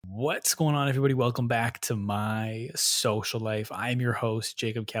What's going on, everybody? Welcome back to My Social Life. I'm your host,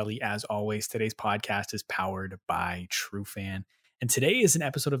 Jacob Kelly. As always, today's podcast is powered by TrueFan. And today is an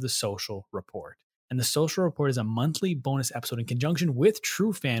episode of The Social Report. And The Social Report is a monthly bonus episode in conjunction with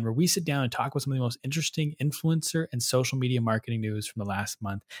TrueFan, where we sit down and talk about some of the most interesting influencer and social media marketing news from the last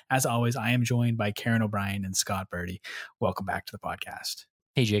month. As always, I am joined by Karen O'Brien and Scott Birdie. Welcome back to the podcast.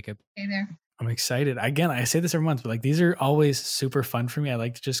 Hey, Jacob. Hey there. I'm excited. Again, I say this every month, but like these are always super fun for me. I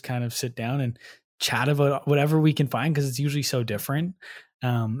like to just kind of sit down and chat about whatever we can find because it's usually so different.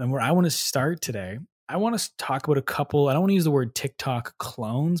 And where I want to start today, I want to talk about a couple. I don't want to use the word TikTok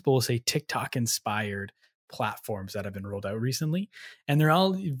clones, but we'll say TikTok inspired platforms that have been rolled out recently, and they're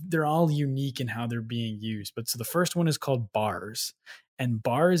all unique in how they're being used. But so the first one is called Bars. And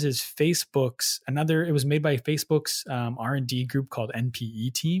Bars is Facebook's it was made by Facebook's R&D group called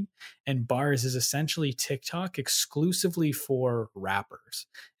NPE team. And Bars is essentially TikTok exclusively for rappers.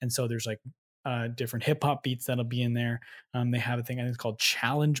 And so there's like different hip hop beats that'll be in there. They have a thing I think it's called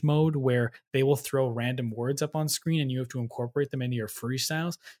challenge mode, where they will throw random words up on screen and you have to incorporate them into your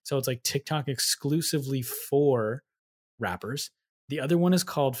freestyles. So it's like TikTok exclusively for rappers. The other one is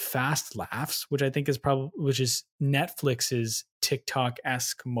called Fast Laughs, which I think is Netflix's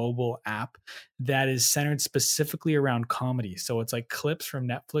TikTok-esque mobile app that is centered specifically around comedy. So it's like clips from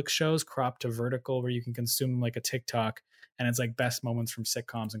Netflix shows cropped to vertical where you can consume them like a TikTok, and it's like best moments from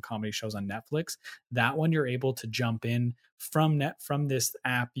sitcoms and comedy shows on Netflix. That one you're able to jump in from this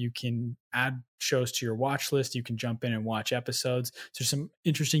app. You can add shows to your watch list. You can jump in and watch episodes. So there's some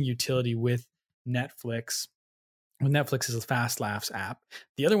interesting utility with Netflix. Netflix is a Fast Laughs app.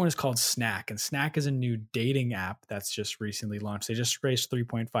 The other one is called Snack, and Snack is a new dating app that's just recently launched. They just raised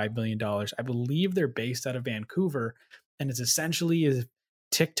 $3.5 billion. I believe they're based out of Vancouver, and it's essentially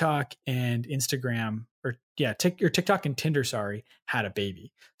TikTok and Instagram, TikTok and Tinder, had a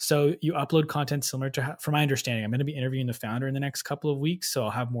baby. So you upload content similar to, from my understanding, I'm going to be interviewing the founder in the next couple of weeks, so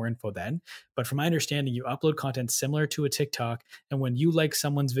I'll have more info then. But from my understanding, you upload content similar to a TikTok, and when you like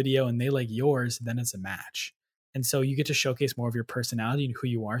someone's video and they like yours, then it's a match. And so you get to showcase more of your personality and who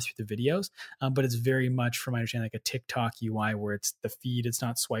you are through the videos. But it's very much, from my understanding, like a TikTok UI where it's the feed, it's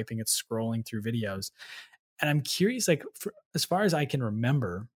not swiping, it's scrolling through videos. And I'm curious, like, as far as I can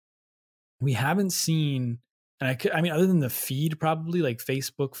remember, we haven't seen, other than the feed, probably like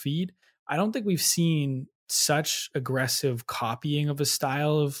Facebook feed, I don't think we've seen such aggressive copying of a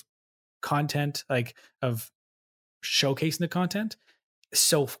style of content, like of showcasing the content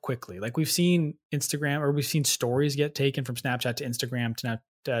so quickly. Like we've seen Instagram, or we've seen stories get taken from Snapchat to Instagram to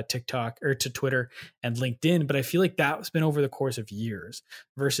now TikTok, or to Twitter and LinkedIn. But I feel like that's been over the course of years,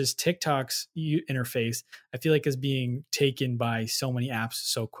 versus TikTok's interface, I feel like is being taken by so many apps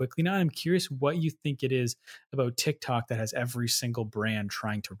so quickly now. I'm curious what you think it is about TikTok that has every single brand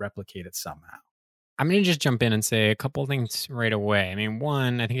trying to replicate it somehow. I'm going to just jump in and say a couple things right away. I mean,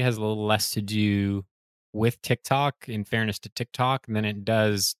 one, I think it has a little less to do with TikTok, in fairness to TikTok, than it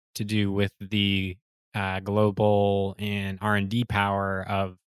does to do with the global and R&D power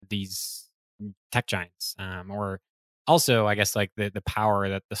of these tech giants, or also, I guess, like the power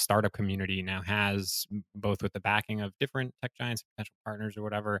that the startup community now has, both with the backing of different tech giants, potential partners or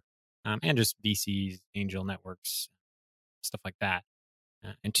whatever, and just VCs, angel networks, stuff like that.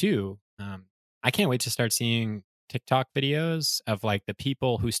 And two, I can't wait to start seeing TikTok videos of like the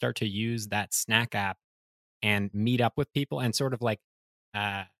people who start to use that Snack app and meet up with people and sort of like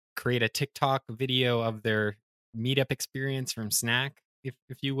create a TikTok video of their meetup experience from Snack, if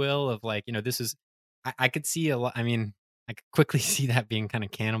you will, of like, this is, I could see a lot. I mean, I could quickly see that being kind of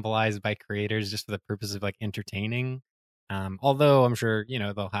cannibalized by creators just for the purpose of like entertaining. Although I'm sure,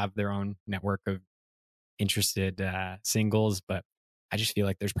 they'll have their own network of interested singles, but I just feel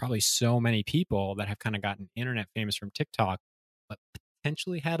like there's probably so many people that have kind of gotten internet famous from TikTok, but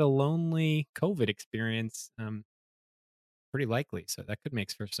potentially had a lonely COVID experience, pretty likely. So that could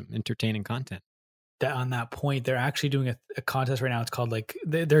make for some entertaining content. That on that point, they're actually doing a contest right now. It's called like,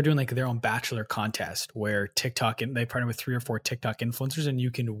 they're doing like their own bachelor contest where TikTok, and they partner with 3 or 4 TikTok influencers, and you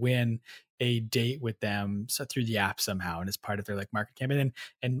can win a date with them through the app somehow. And it's part of their like market campaign.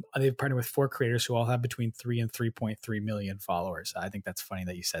 And they've partnered with 4 creators who all have between 3 and 3.3 million followers. I think that's funny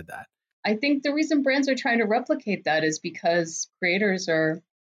that you said that. I think the reason brands are trying to replicate that is because creators are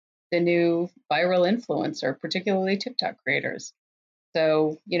the new viral influencer, particularly TikTok creators.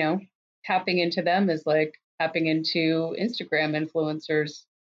 So, tapping into them is like tapping into Instagram influencers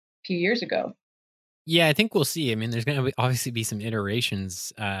a few years ago. Yeah, I think we'll see. I mean, there's going to obviously be some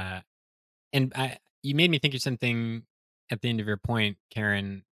iterations. And you made me think of something at the end of your point,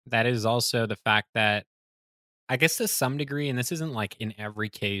 Karen. That is also the fact that I guess to some degree, and this isn't like in every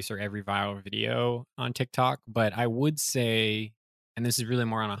case or every viral video on TikTok, but I would say, and this is really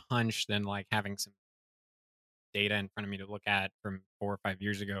more on a hunch than like having some data in front of me to look at from 4 or 5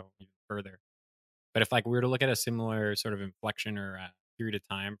 years ago, even further. But if like we were to look at a similar sort of inflection or period of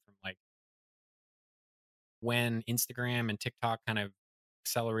time from like when Instagram and TikTok kind of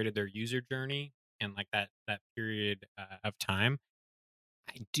accelerated their user journey and like that period of time,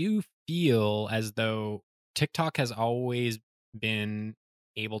 I do feel as though TikTok has always been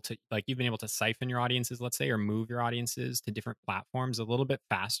able to like you've been able to siphon your audiences, let's say, or move your audiences to different platforms a little bit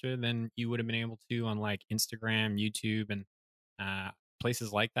faster than you would have been able to on like Instagram, YouTube, and uh,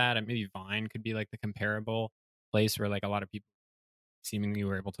 places like that. And maybe Vine could be like the comparable place where like a lot of people seemingly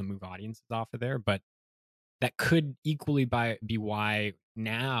were able to move audiences off of there. But that could equally be why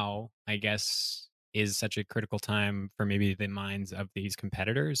now, I guess, is such a critical time for maybe the minds of these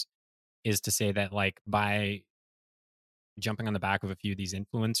competitors is to say that like by jumping on the back of a few of these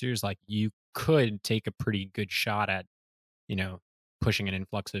influencers, like you could take a pretty good shot at, you know, pushing an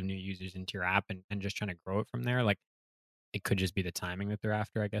influx of new users into your app and just trying to grow it from there. Like it could just be the timing that they're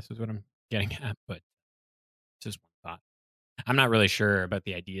after, I guess is what I'm getting at. But just one thought. I'm not really sure about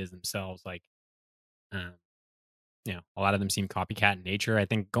the ideas themselves. Like, um, a lot of them seem copycat in nature. I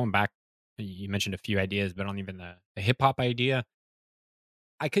think going back, you mentioned a few ideas, but on even the hip hop idea,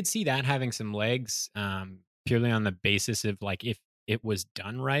 I could see that having some legs, purely on the basis of like if it was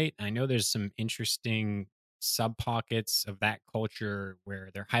done right. I know there's some interesting sub pockets of that culture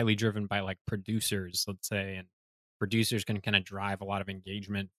where they're highly driven by like producers, let's say, and producers can kind of drive a lot of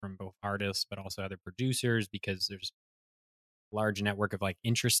engagement from both artists but also other producers because there's a large network of like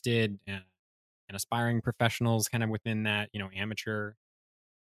interested and aspiring professionals kind of within that, amateur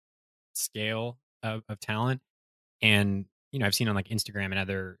scale of talent. And, I've seen on like Instagram and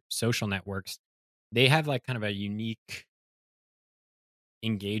other social networks, they have like kind of a unique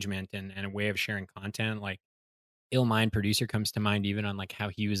engagement and a way of sharing content. Like Ill Mind producer comes to mind even on like how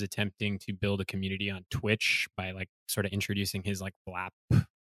he was attempting to build a community on Twitch by like sort of introducing his like blap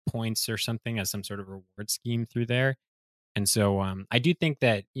points or something as some sort of reward scheme through there. And so I do think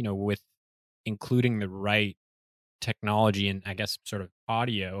that, with including the right technology and I guess sort of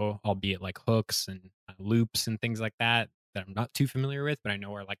audio, albeit like hooks and loops and things like that I'm not too familiar with, but I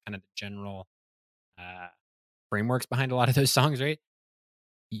know are like kind of the general uh, frameworks behind a lot of those songs, right?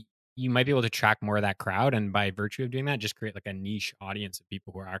 Y- You might be able to track more of that crowd, and by virtue of doing that, just create like a niche audience of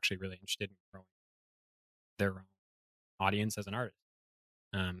people who are actually really interested in growing their own audience as an artist.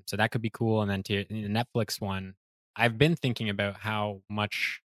 So that could be cool. And then to the Netflix one, I've been thinking about how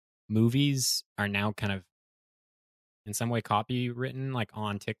much movies are now kind of in some way copywritten like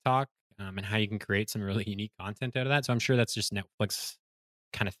on TikTok, and how you can create some really unique content out of that. So I'm sure that's just Netflix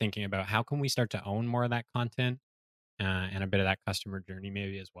kind of thinking about how can we start to own more of that content and a bit of that customer journey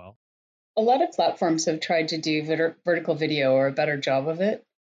maybe as well. A lot of platforms have tried to do vertical video or a better job of it,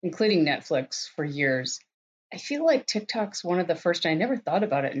 including Netflix for years. I feel like TikTok's one of the first, I never thought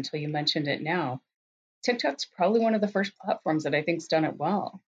about it until you mentioned it now. TikTok's probably one of the first platforms that I think's done it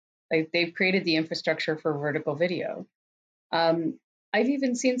well. Like they've created the infrastructure for vertical video. Um, I've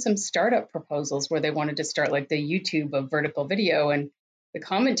even seen some startup proposals where they wanted to start like the YouTube of vertical video, and the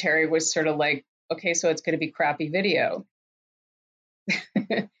commentary was sort of like, okay, so it's going to be crappy video.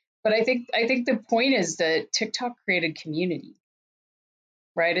 But I think the point is that TikTok created community,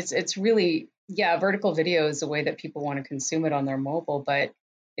 right? It's really, yeah, vertical video is the way that people want to consume it on their mobile, but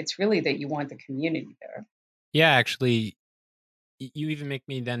it's really that you want the community there. Yeah, actually, you even make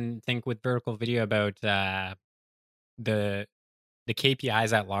me then think with vertical video about the the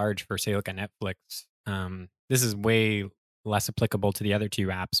KPIs at large for say like a Netflix. This is way less applicable to the other two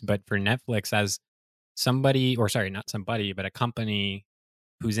apps, but for Netflix as somebody, or sorry, not somebody, but a company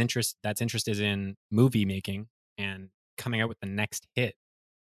whose that's interested in movie making and coming out with the next hit.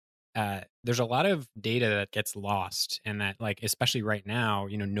 There's a lot of data that gets lost, and that like especially right now,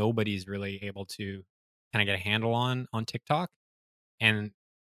 nobody's really able to kind of get a handle on TikTok. And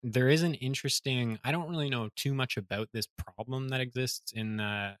there is an interesting, I don't really know too much about this problem that exists in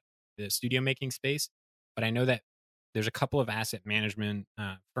the studio making space, but I know that there's a couple of asset management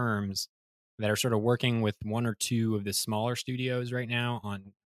firms that are sort of working with one or two of the smaller studios right now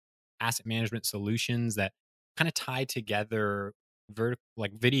on asset management solutions that kind of tie together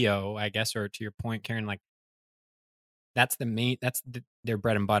like video, I guess, or to your point, Karen, like that's their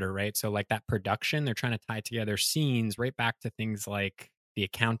bread and butter, right? So like that production, they're trying to tie together scenes right back to things like the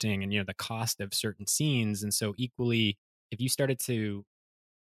accounting and the cost of certain scenes. And so equally, if you started to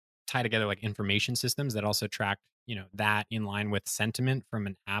tie together like information systems that also track, that in line with sentiment from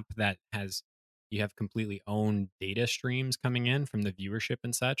an app that has you have completely owned data streams coming in from the viewership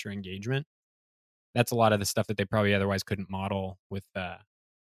and such or engagement. That's a lot of the stuff that they probably otherwise couldn't model with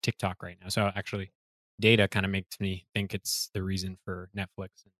TikTok right now. So actually, data kind of makes me think it's the reason for Netflix.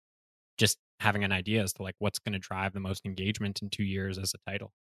 Just having an idea as to like what's going to drive the most engagement in 2 years as a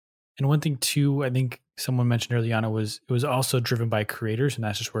title. And one thing too, I think someone mentioned early on, it was also driven by creators, and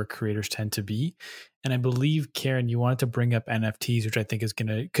that's just where creators tend to be. And I believe, Karen, you wanted to bring up NFTs, which I think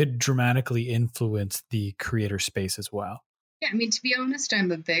could dramatically influence the creator space as well. Yeah, I mean, to be honest,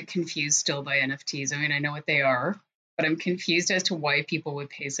 I'm a bit confused still by NFTs. I mean, I know what they are, but I'm confused as to why people would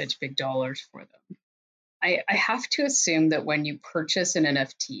pay such big dollars for them. I have to assume that when you purchase an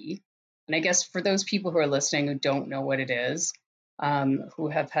NFT, and I guess for those people who are listening who don't know what it is, who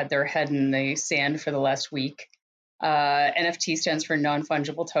have had their head in the sand for the last week, NFT stands for non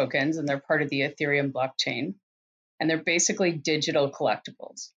fungible tokens, and they're part of the Ethereum blockchain. And they're basically digital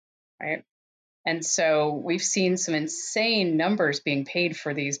collectibles, right? And so we've seen some insane numbers being paid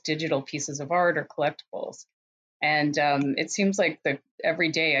for these digital pieces of art or collectibles. And it seems like every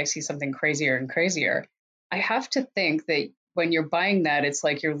day I see something crazier and crazier. I have to think that when you're buying that, it's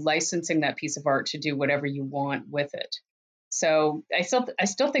like you're licensing that piece of art to do whatever you want with it. So I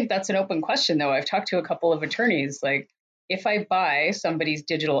still think that's an open question, though. I've talked to a couple of attorneys. Like, if I buy somebody's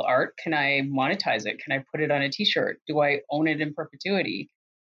digital art, can I monetize it? Can I put it on a T-shirt? Do I own it in perpetuity?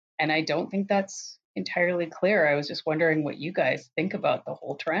 And I don't think that's entirely clear. I was just wondering what you guys think about the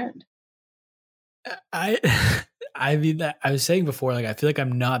whole trend. I I mean that I was saying before, like I feel like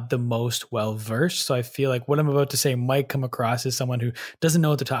I'm not the most well versed, so I feel like what I'm about to say might come across as someone who doesn't know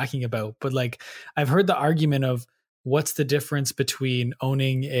what they're talking about. But like I've heard the argument of what's the difference between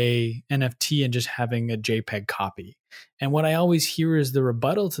owning a NFT and just having a JPEG copy. And what I always hear is the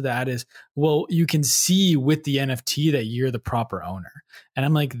rebuttal to that is, well, you can see with the NFT that you're the proper owner. And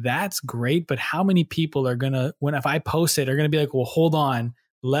I'm like, that's great, but how many people are gonna, when if I post it, are gonna be like, well, hold on,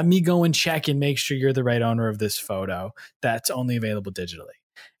 let me go and check and make sure you're the right owner of this photo that's only available digitally.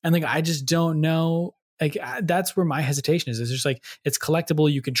 And like, I just don't know. Like, that's where my hesitation is. It's just like, it's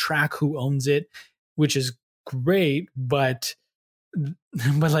collectible. You can track who owns it, which is great. But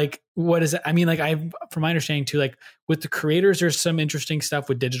like, what is it? I mean, like, from my understanding too, like with the creators, there's some interesting stuff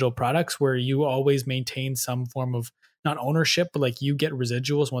with digital products where you always maintain some form of not ownership, but like you get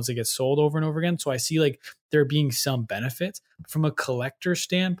residuals once it gets sold over and over again. So I see like there being some benefits. From a collector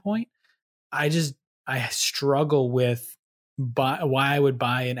standpoint, I struggle with why I would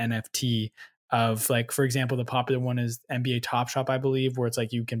buy an NFT of, like, for example, the popular one is NBA Top Shop, I believe, where it's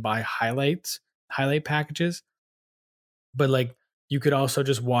like you can buy highlight packages, but like you could also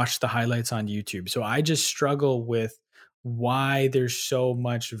just watch the highlights on YouTube. So I just struggle with why there's so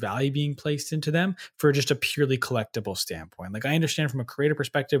much value being placed into them for just a purely collectible standpoint. Like, I understand from a creator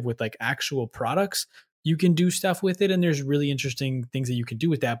perspective with like actual products, you can do stuff with it and there's really interesting things that you can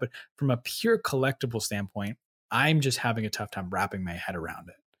do with that. But from a pure collectible standpoint, I'm just having a tough time wrapping my head around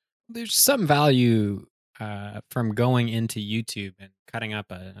it. There's some value from going into YouTube and cutting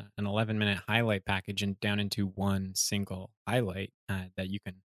up an 11-minute highlight package and down into one single highlight that you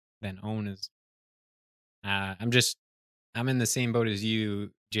can then own. As I'm in the same boat as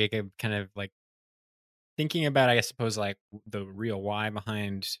you, Jacob, kind of like thinking about, I suppose, like the real why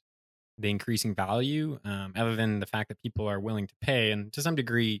behind the increasing value, other than the fact that people are willing to pay. And to some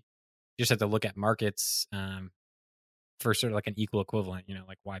degree, you just have to look at markets for sort of like an equal equivalent,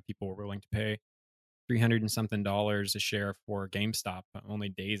 like why people were willing to pay 300 and something dollars a share for GameStop only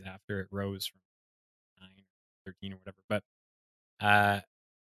days after it rose from 9 or 13 or whatever. But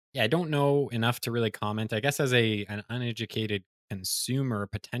yeah, I don't know enough to really comment. I guess as an uneducated consumer,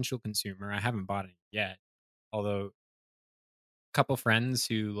 potential consumer, I haven't bought it yet. Although a couple friends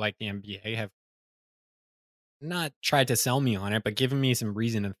who like the NBA have not tried to sell me on it, but given me some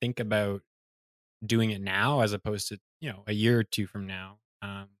reason to think about doing it now as opposed to, a year or two from now,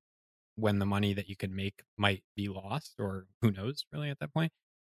 when the money that you could make might be lost, or who knows really at that point,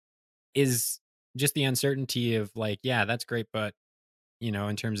 is just the uncertainty of like, yeah, that's great. But,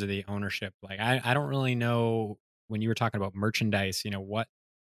 in terms of the ownership, like, I don't really know when you were talking about merchandise, what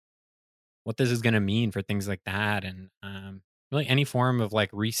this is going to mean for things like that. And really any form of like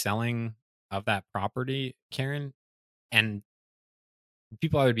reselling of that property, Karen. And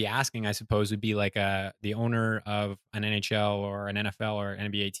people I would be asking, I suppose, would be like the owner of an NHL or an NFL or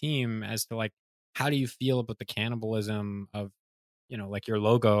an NBA team as to like, how do you feel about the cannibalism of, like your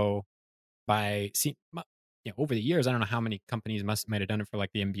logo by over the years. I don't know how many companies might have done it for like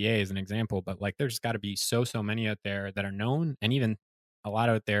the NBA as an example, but like there's got to be so many out there that are known, and even a lot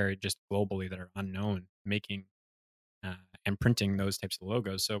out there just globally that are unknown, making and printing those types of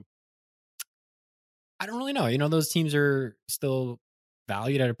logos. So I don't really know. Those teams are still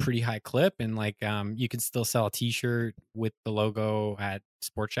valued at a pretty high clip, and like you can still sell a T-shirt with the logo at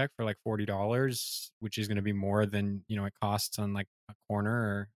Sport Check for like $40, which is going to be more than it costs on like a corner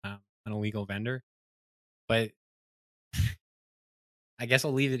or an illegal vendor. But I guess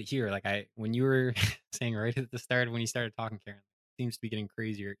I'll leave it here. Like when you were saying right at the start when you started talking, Karen, it seems to be getting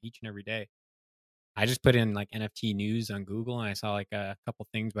crazier each and every day. I just put in like NFT news on Google and I saw like a couple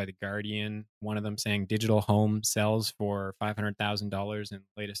things by The Guardian. One of them saying digital home sells for $500,000 in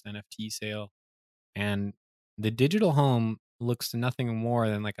latest NFT sale. And the digital home looks nothing more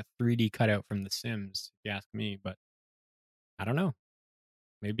than like a 3D cutout from The Sims, if you ask me. But I don't know.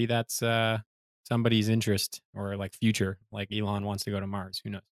 Maybe that's somebody's interest or like future, like Elon wants to go to Mars. Who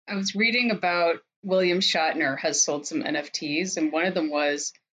knows? I was reading about William Shatner has sold some NFTs, and one of them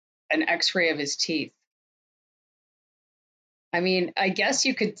was an X-ray of his teeth. I mean, I guess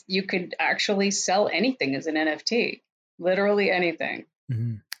you could actually sell anything as an NFT, literally anything.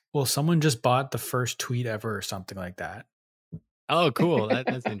 Mm-hmm. Well, someone just bought the first tweet ever or something like that. Oh, cool.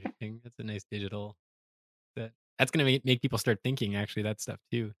 That's interesting. That's a nice digital. That's going to make people start thinking, actually, that stuff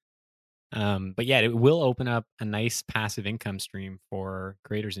too. But yeah, it will open up a nice passive income stream for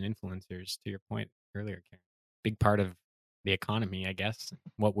creators and influencers, to your point earlier, Karen. Big part of the economy, I guess.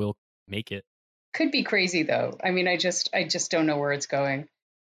 What will make it. Could be crazy though. I mean, I just don't know where it's going.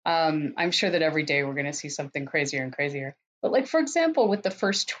 I'm sure that every day we're going to see something crazier and crazier. But like, for example, with the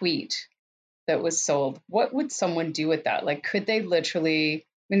first tweet that was sold, what would someone do with that? Like, could they literally, I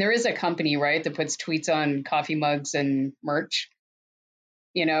mean, there is a company, right, that puts tweets on coffee mugs and merch.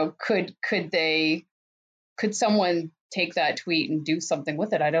 Could someone take that tweet and do something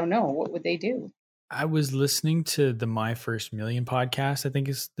with it? I don't know. What would they do? I was listening to the My First Million podcast. I think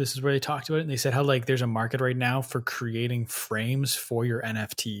this is where they talked about it. And they said how like there's a market right now for creating frames for your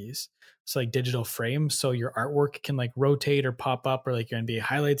NFTs. So like digital frames. So your artwork can like rotate or pop up, or like your NBA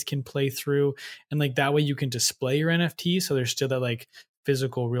highlights can play through. And like that way you can display your NFT. So there's still that like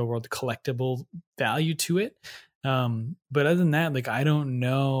physical real world collectible value to it. But other than that, like I don't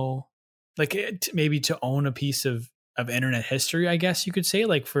know, like maybe to own a piece of internet history, I guess you could say,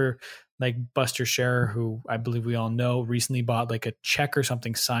 like for like Buster Scherer, who I believe we all know, recently bought like a check or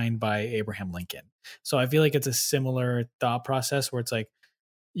something signed by Abraham Lincoln. So I feel like it's a similar thought process where it's like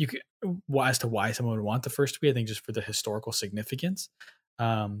you could, as to why someone would want the first tweet, I think just for the historical significance.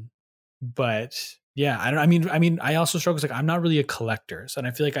 But yeah, I mean, I also struggle with like I'm not really a collector, so and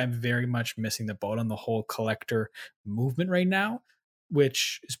I feel like I'm very much missing the boat on the whole collector movement right now,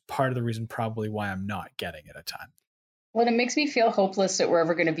 which is part of the reason probably why I'm not getting it a ton. Well, it makes me feel hopeless that we're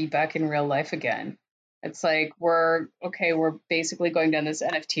ever going to be back in real life again. It's like we're basically going down this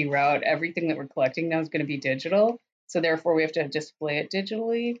NFT route. Everything that we're collecting now is going to be digital. So therefore we have to display it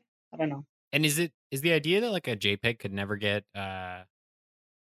digitally. I don't know. And is the idea that like a JPEG could never get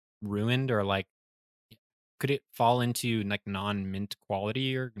ruined, or like could it fall into like non-mint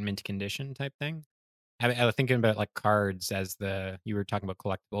quality or mint condition type thing? I was thinking about like cards as you were talking about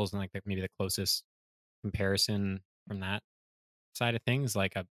collectibles, and like maybe the closest comparison from that side of things,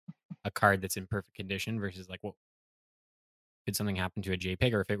 like a card that's in perfect condition versus like what could something happen to a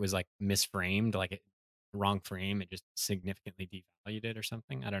JPEG, or if it was like misframed, like wrong frame, it just significantly devalued it or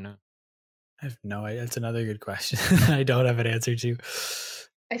something. I don't know. I have no idea. That's another good question. I don't have an answer to.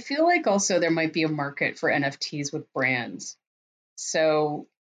 I feel like also there might be a market for NFTs with brands. So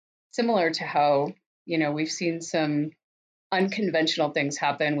similar to how, we've seen some unconventional things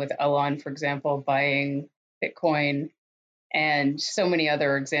happen with Elon, for example, buying Bitcoin, and so many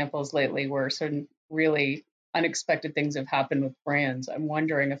other examples lately where certain really unexpected things have happened with brands. I'm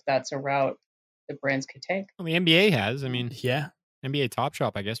wondering if that's a route that brands could take. Well, the NBA has. I mean, yeah, NBA Top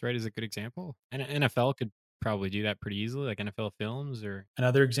Shop, I guess, right, is a good example. And NFL could probably do that pretty easily, like NFL Films. Or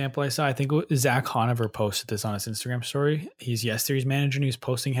another example I saw, I think Zach Honover posted this on his Instagram story. He's yesterday's manager, and he was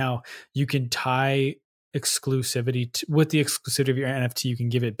posting how you can tie exclusivity with the exclusivity of your NFT. You can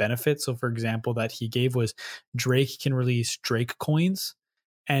give it benefits. So, for example, that he gave was Drake can release Drake coins.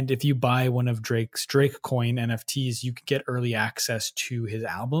 And if you buy one of Drake's Drake coin NFTs, you can get early access to his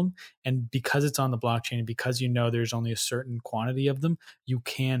album. And because it's on the blockchain, because there's only a certain quantity of them, you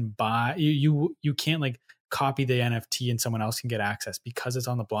can buy you can't like copy the NFT and someone else can get access. Because it's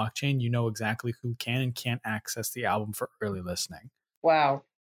on the blockchain, you know exactly who can and can't access the album for early listening. Wow.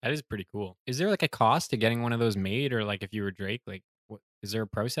 That is pretty cool. Is there like a cost to getting one of those made, or like if you were Drake, like what is there a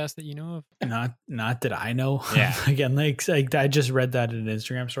process that you know of? Not that I know. Yeah. Again, like I just read that in an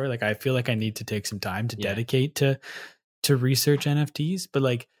Instagram story. Like I feel like I need to take some time to dedicate to research NFTs, but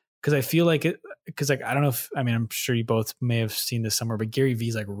like because I feel like because like I don't know if I mean I'm sure you both may have seen this somewhere, but Gary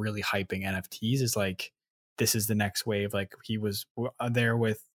Vee's like really hyping NFTs is like this is the next wave. Like he was there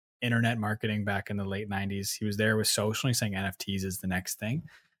with internet marketing back in the late 90s. He was there with social. He's saying NFTs is the next thing.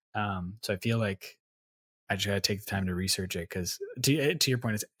 So I feel like I just got to take the time to research it because to your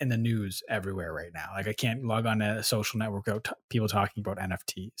point, it's in the news everywhere right now. Like I can't log on to a social network without people talking about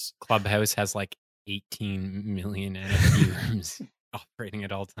NFTs. Clubhouse has like 18 million NFT rooms operating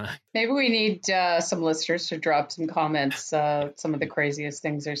at all times. Maybe we need some listeners to drop some comments. Some of the craziest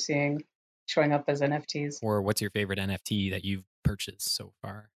things they're seeing showing up as NFTs. Or what's your favorite NFT that you've purchased so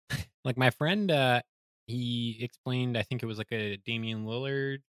far? Like my friend, he explained, I think it was like a Damian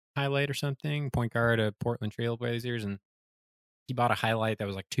Lillard highlight or something, point guard of Portland Trailblazers, and he bought a highlight that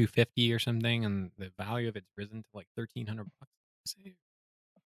was like $250 or something, and the value of it's risen to like $1,300.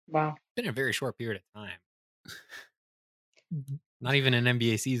 Wow. It's been a very short period of time. Not even an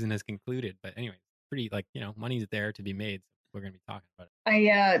NBA season has concluded, but anyway, pretty like, money's there to be made. So we're going to be talking about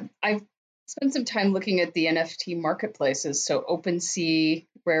it. I've spent some time looking at the NFT marketplaces. So OpenSea,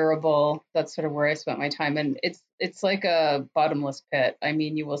 Rarible, that's sort of where I spent my time. And it's like a bottomless pit. I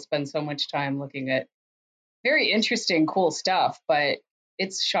mean, you will spend so much time looking at very interesting, cool stuff, but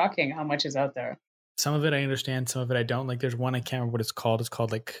it's shocking how much is out there. Some of it I understand, some of it I don't. Like there's one I can't remember what it's called. It's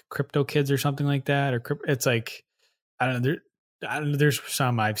called like Crypto Kids or something like that. Or it's like I don't know. There's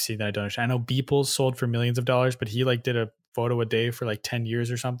some I've seen that I don't understand. I know Beeple sold for millions of dollars, but he like did a photo a day for like 10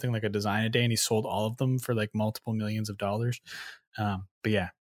 years or something, like a design a day, and he sold all of them for like multiple millions of dollars. But yeah,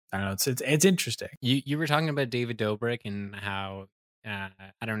 I don't know. It's interesting. You were talking about David Dobrik and how I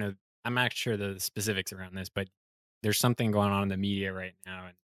don't know. I'm not sure the specifics around this, but there's something going on in the media right now,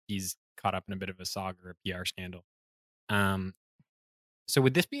 and he's caught up in a bit of a saga or a PR scandal. So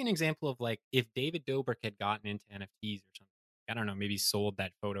would this be an example of like if David Dobrik had gotten into NFTs or something? I don't know, maybe sold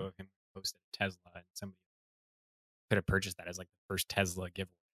that photo of him posted at Tesla, and somebody could have purchased that as like the first Tesla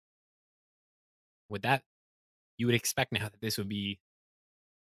giveaway. You would expect now that this would be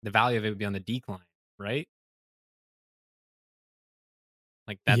the value of it would be on the decline, right?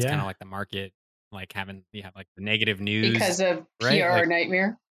 Like that's kind of like the market, like you have like the negative news because of PR right?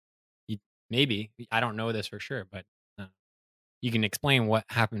 nightmare. Maybe I don't know this for sure, but you can explain what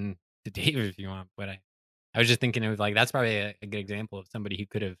happened to David if you want. But I was just thinking it was like that's probably a good example of somebody who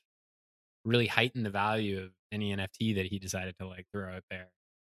could have really heightened the value of any NFT that he decided to like throw out there,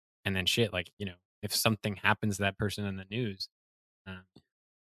 and then shit, like if something happens to that person in the news,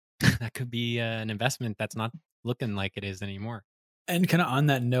 that could be an investment that's not looking like it is anymore. And kind of on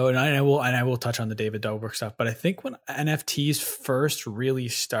that note, and I will touch on the David Dobrik stuff, but I think when NFTs first really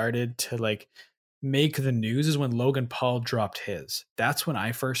started to like make the news is when Logan Paul dropped his. That's when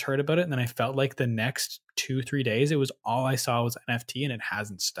I first heard about it. And then I felt like the next 2-3 days, it was all I saw was NFT and it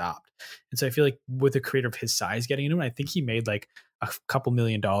hasn't stopped. And so I feel like with a creator of his size getting into it, I think he made like a couple $1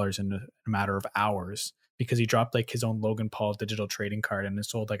 million in a matter of hours because he dropped like his own Logan Paul digital trading card and it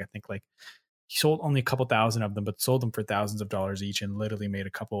sold like, I think like he sold only a couple thousand of them, but sold them for thousands of dollars each and literally made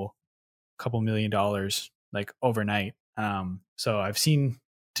a couple $1 million like overnight. So I've seen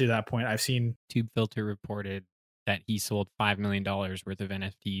to that point, I've seen Tube Filter reported that he sold $5 million worth of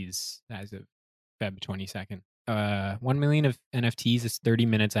NFTs as of Feb 22nd. 1 million of NFTs is 30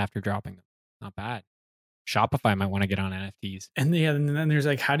 minutes after dropping them. Not bad. Shopify might want to get on NFTs. And then there's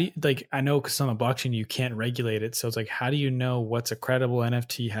like, how do you like? I know because on the blockchain you can't regulate it, so it's like, how do you know what's a credible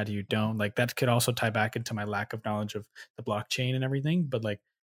NFT? How do you don't? Like that could also tie back into my lack of knowledge of the blockchain and everything. But like,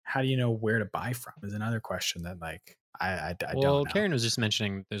 how do you know where to buy from? Is another question that like I don't know. Karen was just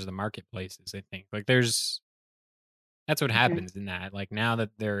mentioning there's the marketplaces. I think like that's what happens in that. Like now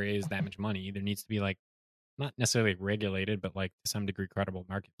that there is that much money, there needs to be like not necessarily regulated, but like to some degree credible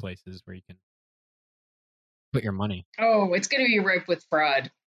marketplaces where you can put your money. Oh, it's going to be ripe with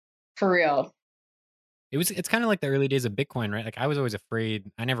fraud, for real. It's kind of like the early days of Bitcoin, right? Like I was always afraid.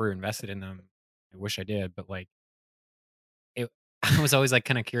 I never invested in them. I wish I did, but like I was always like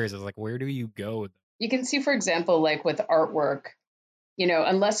kind of curious. I was like, where do you go? You can see, for example, like with artwork,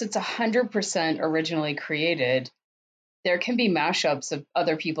 unless it's 100% originally created, there can be mashups of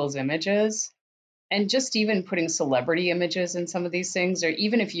other people's images. And just even putting celebrity images in some of these things, or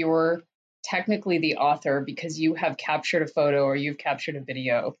even if you're technically the author because you have captured a photo or you've captured a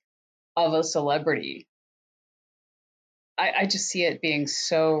video of a celebrity, I just see it being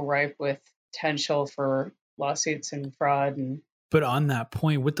so ripe with potential for lawsuits and fraud. But on that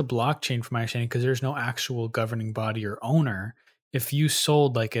point, with the blockchain, from my understanding, because there's no actual governing body or owner, if you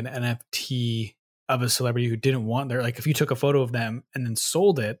sold like an NFT of a celebrity who didn't want their, like if you took a photo of them and then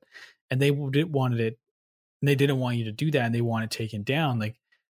sold it and they wanted it and they didn't want you to do that and they want it taken down, like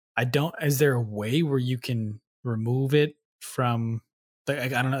I don't. Is there a way where you can remove it from?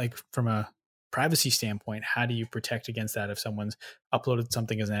 Like, I don't know. Like from a privacy standpoint, how do you protect against that if someone's uploaded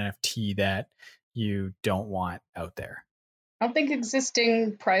something as an NFT that you don't want out there? I don't think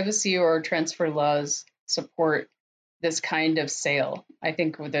existing privacy or transfer laws support this kind of sale. I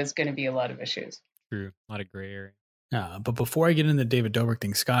think there's going to be a lot of issues. True. A lot of gray area. But before I get into the David Dobrik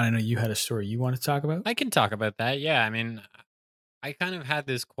thing, Scott, I know you had a story you want to talk about. I can talk about that. Yeah. I mean, I kind of had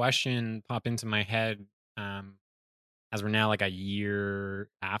this question pop into my head as we're now like a year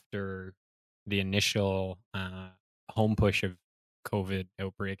after the initial home push of COVID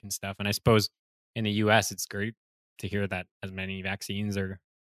outbreak and stuff. And I suppose in the US, it's great to hear that as many vaccines are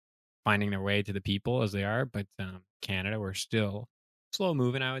finding their way to the people as they are. But Canada, we're still slow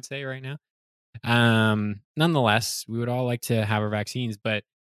moving, I would say, right now. Nonetheless, we would all like to have our vaccines. But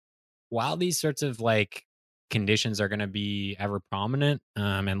while these sorts of like conditions are going to be ever prominent,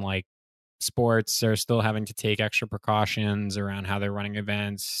 and like sports are still having to take extra precautions around how they're running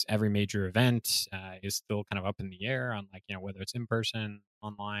events. Every major event is still kind of up in the air on like, whether it's in person,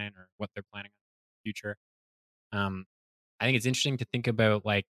 online, or what they're planning on in the future. Um, I think it's interesting to think about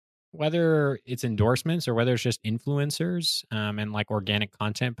like whether it's endorsements or whether it's just influencers and like organic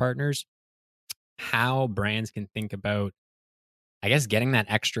content partners, how brands can think about, I guess, getting that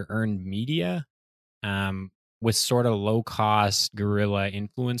extra earned media with sort of low cost guerrilla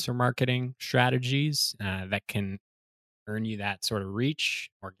influencer marketing strategies that can earn you that sort of reach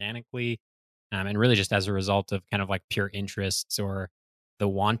organically. And really just as a result of kind of like pure interests or the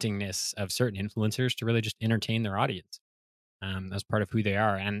wantingness of certain influencers to really just entertain their audience as part of who they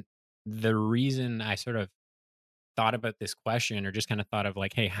are. And the reason I sort of thought about this question or just kind of thought of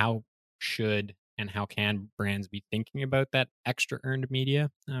like, hey, how should and how can brands be thinking about that extra earned media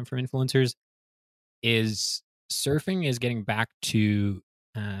from influencers is surfing is getting back to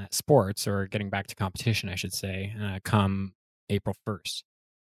sports or getting back to competition, I should say, come April 1st.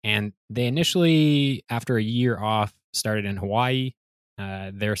 And they initially, after a year off, started in Hawaii.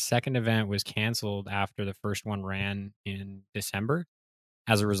 Their second event was canceled after the first one ran in December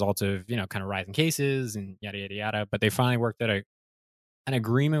as a result of, kind of rising cases and yada, yada, yada. But they finally worked out an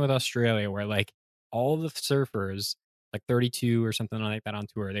agreement with Australia where like all the surfers, like 32 or something like that on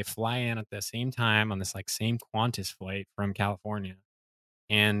tour, they fly in at the same time on this like same Qantas flight from California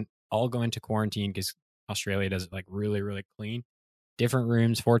and all go into quarantine because Australia does it like really, really clean. Different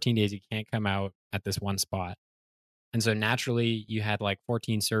rooms, 14 days, you can't come out at this one spot. And so naturally you had like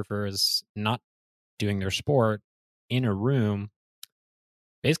 14 surfers not doing their sport in a room,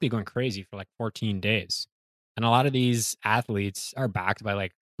 basically going crazy for like 14 days. And a lot of these athletes are backed by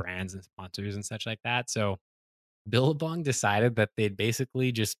like brands and sponsors and such like that. So Billabong decided that they'd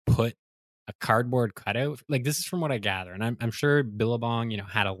basically just put a cardboard cutout. Like this is from what I gather, and I'm sure Billabong,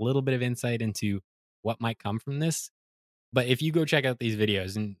 had a little bit of insight into what might come from this. But if you go check out these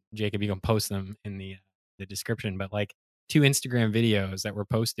videos, and Jacob, you can post them in the description. But like 2 Instagram videos that were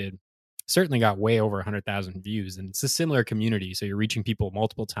posted certainly got way over 100,000 views, and it's a similar community. So you're reaching people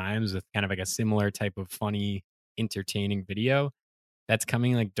multiple times with kind of like a similar type of funny, entertaining video that's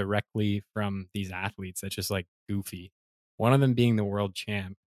coming like directly from these athletes that's just like goofy. One of them being the world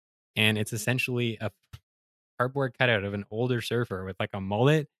champ. And it's essentially a cardboard cutout of an older surfer with like a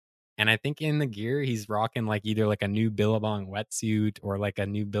mullet. And I think in the gear, he's rocking like either like a new Billabong wetsuit or like a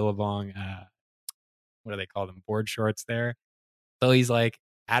new Billabong, what do they call them? Board shorts there. So he's like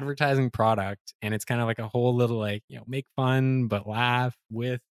advertising product. And it's kind of like a whole little like, make fun, but laugh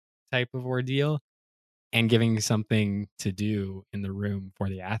with type of ordeal and giving something to do in the room for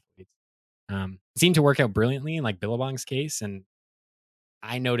the athletes. Seemed to work out brilliantly in like Billabong's case. And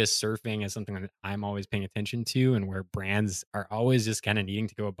I notice surfing as something that I'm always paying attention to and where brands are always just kind of needing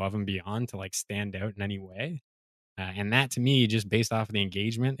to go above and beyond to like stand out in any way. And that to me, just based off of the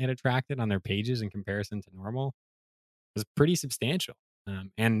engagement it attracted on their pages in comparison to normal, was pretty substantial.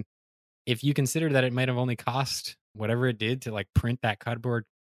 And if you consider that it might have only cost whatever it did to like print that cardboard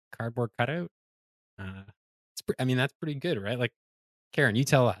cutout, I mean, that's pretty good, right? Like, Karen, you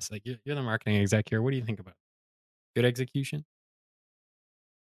tell us, like, you're the marketing exec here. What do you think about it? Good execution?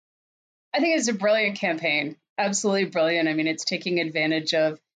 I think it's a brilliant campaign. Absolutely brilliant. I mean, it's taking advantage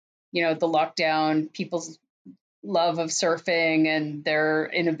of, the lockdown, people's love of surfing and their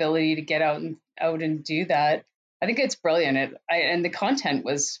inability to get out and do that. I think it's brilliant. And the content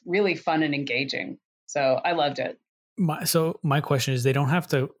was really fun and engaging. So I loved it. My question is, they don't have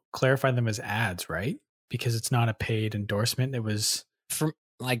to clarify them as ads, right? Because it's not a paid endorsement. It was from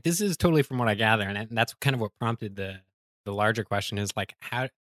like, this is totally from what I gather, and that's kind of what prompted the larger question is like,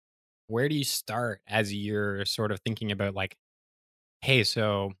 where do you start as you're sort of thinking about like, hey,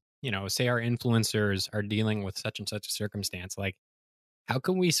 so say our influencers are dealing with such and such a circumstance, like how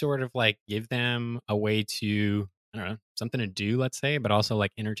can we sort of like give them a way to, I don't know, something to do, let's say, but also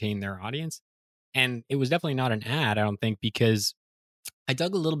like entertain their audience? And it was definitely not an ad, I don't think, because I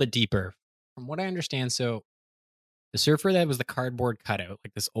dug a little bit deeper. From what I understand, so the surfer that was the cardboard cutout,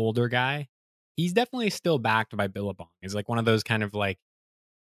 like this older guy, he's definitely still backed by Billabong. He's like one of those kind of like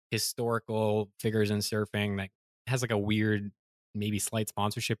historical figures in surfing that has like a weird, maybe slight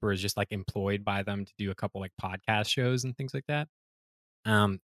sponsorship, or is just like employed by them to do a couple like podcast shows and things like that.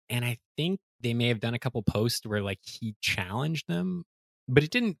 Um, and I think they may have done a couple posts where like he challenged them, but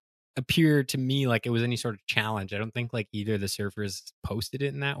it didn't appear to me like it was any sort of challenge. I don't think like either of the surfers posted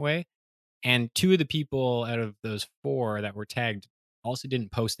it in that way. And two of the people out of those four that were tagged also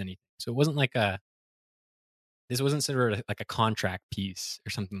didn't post anything. So it wasn't like this wasn't sort of like a contract piece or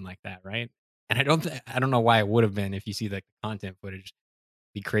something like that, right? And I don't know why it would have been if you see like the content footage.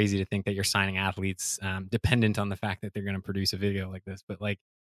 Be crazy to think that you're signing athletes dependent on the fact that they're going to produce a video like this. But like,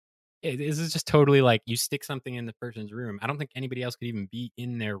 this is just totally like you stick something in the person's room. I don't think anybody else could even be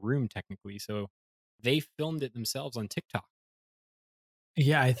in their room technically. So they filmed it themselves on TikTok.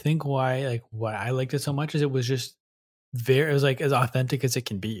 Yeah, I think why I liked it so much is it was just it was like as authentic as it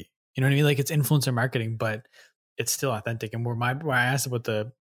can be. You know what I mean? Like it's influencer marketing, but it's still authentic. And where I asked about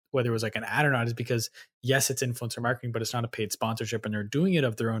the whether it was like an ad or not is because yes, it's influencer marketing, but it's not a paid sponsorship, and they're doing it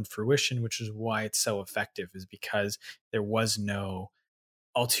of their own fruition, which is why it's so effective. Is because there was no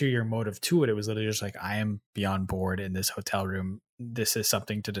ulterior motive to it. It was literally just like, I am beyond bored in this hotel room. This is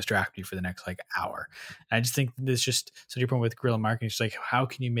something to distract me for the next like hour. And I just think this just, so your point with guerrilla marketing, it's like, how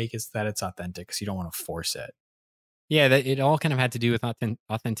can you make it so that it's authentic? Because you don't want to force it. Yeah, that it all kind of had to do with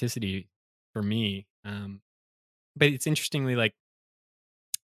authenticity for me. But it's interestingly like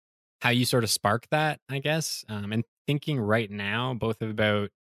how you sort of spark that, I guess. And thinking right now, both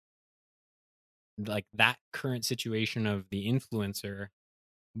about like that current situation of the influencer,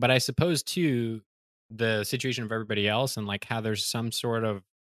 but I suppose too the situation of everybody else, and like how there's some sort of,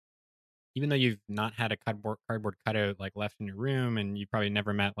 even though you've not had a cardboard cutout like left in your room, and you probably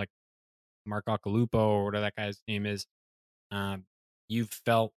never met like Mark Occhilupo or whatever that guy's name is, um, you've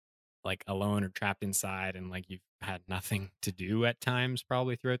felt like alone or trapped inside, and like you've had nothing to do at times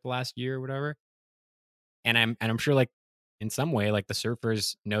probably throughout the last year or whatever. And I'm sure like in some way like the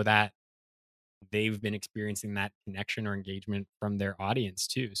surfers know that they've been experiencing that connection or engagement from their audience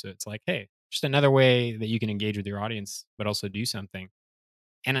too. So it's like, hey, just another way that you can engage with your audience, but also do something.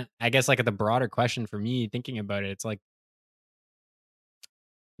 And I guess like the broader question for me, thinking about it, it's like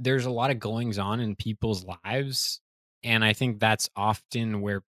there's a lot of goings on in people's lives. And I think that's often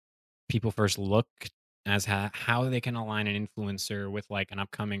where people first look as how they can align an influencer with like an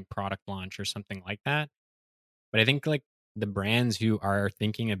upcoming product launch or something like that. But I think like the brands who are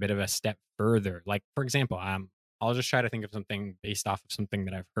thinking a bit of a step further, like for example, I'll just try to think of something based off of something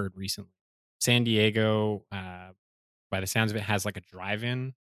that I've heard recently. San Diego, by the sounds of it, has like a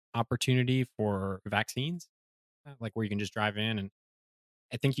drive-in opportunity for vaccines, like where you can just drive in, and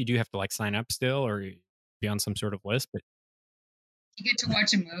I think you do have to like sign up still or be on some sort of list. But You get to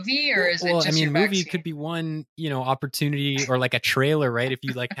watch a movie, or is it I just mean, your movie vaccine? could be one, opportunity, or like a trailer, right? If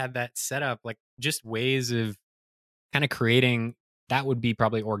you like had that set up, like just ways of kind of creating that would be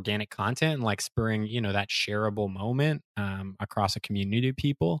probably organic content and like spurring, that shareable moment across a community of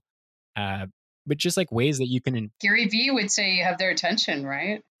people. Uh, but just like ways that you can, Gary Vee would say you have their attention,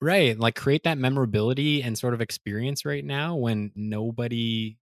 right? right, like create that memorability and sort of experience right now when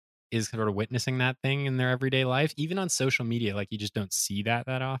nobody is sort of witnessing that thing in their everyday life, even on social media. Like you just don't see that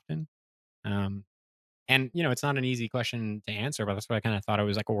often. Um, and it's not an easy question to answer, but that's what I kind of thought it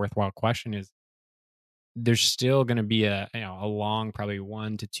was like a worthwhile question is there's still going to be a long, probably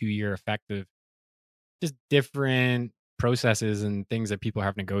 1 to 2 year effect of just different processes and things that people are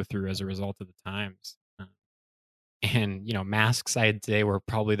having to go through as a result of the times. And masks, I'd say, were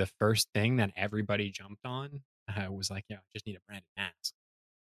probably the first thing that everybody jumped on. Was like, I just need a branded mask.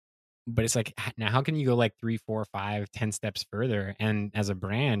 But it's like, now how can you go like 3, 4, 5, 10 steps further? And as a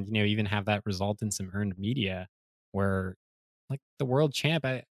brand, even have that result in some earned media where like the world champ,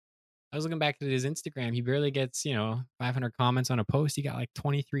 I was looking back at his Instagram. He barely gets, 500 comments on a post. He got like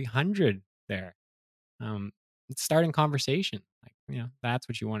 2,300 there. It's starting conversation. Like, that's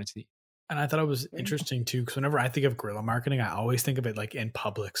what you want to see. And I thought it was interesting too, because whenever I think of guerrilla marketing, I always think of it like in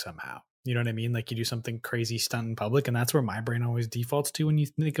public somehow. You know what I mean? Like you do something crazy stunt in public, and that's where my brain always defaults to when you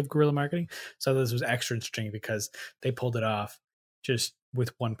think of guerrilla marketing. So this was extra interesting because they pulled it off just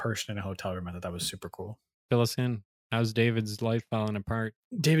with one person in a hotel room. I thought that was super cool. Fill us in. How's David's life falling apart?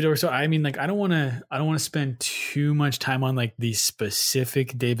 David Dobrik. So I mean, like, I don't want to spend too much time on like the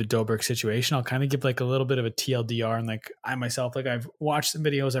specific David Dobrik situation. I'll kind of give like a little bit of a TLDR, and like I myself, like I've watched some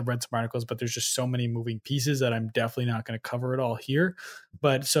videos, I've read some articles, but there's just so many moving pieces that I'm definitely not going to cover it all here.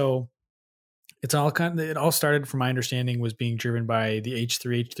 But so it all started from my understanding was being driven by the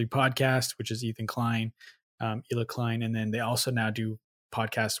H3 podcast, which is Ethan Klein, Ela Klein, and then they also now do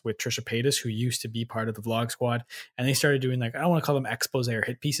podcasts with Trisha Paytas, who used to be part of the Vlog Squad, and they started doing, like, I don't want to call them expose or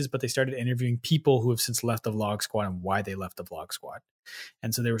hit pieces, but they started interviewing people who have since left the Vlog Squad and why they left the Vlog Squad.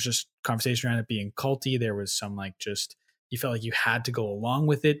 And so there was just conversation around it being culty. There was some like just you felt like you had to go along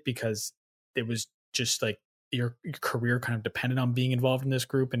with it because it was just like your career kind of depended on being involved in this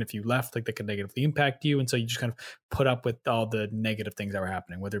group, and if you left, like that could negatively impact you, and so you just kind of put up with all the negative things that were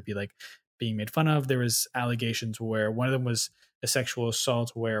happening, whether it be like being made fun of. There was allegations where one of them was a sexual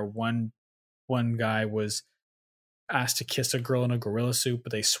assault, where one guy was asked to kiss a girl in a gorilla suit,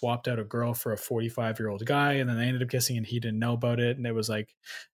 but they swapped out a girl for a 45-year-old guy, and then they ended up kissing, and he didn't know about it, and it was like,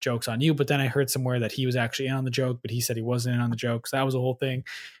 jokes on you. But then I heard somewhere that he was actually in on the joke, but he said he wasn't in on the joke, so that was a whole thing.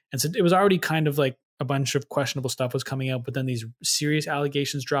 And so it was already kind of like a bunch of questionable stuff was coming out, but then these serious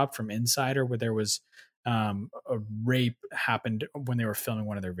allegations dropped from Insider, where there was a rape happened when they were filming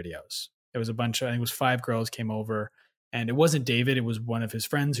one of their videos. There was a bunch of, I think it was 5 girls came over, and it wasn't David. It was one of his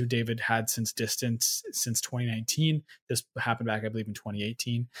friends who David had since 2019. This happened back, I believe, in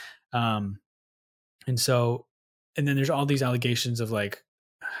 2018. And so, and then there's all these allegations of like,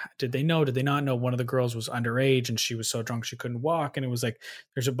 did they know? Did they not know? One of the girls was underage and she was so drunk she couldn't walk. And it was like,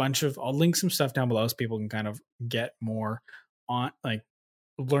 there's a bunch of, I'll link some stuff down below so people can kind of get more on, like,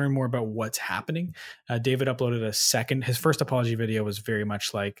 learn more about what's happening. David uploaded his first apology video was very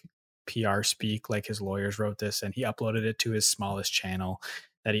much like PR speak, like his lawyers wrote this, and he uploaded it to his smallest channel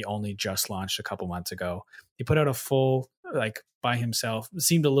that he only just launched a couple months ago. He put out a full, like, by himself. It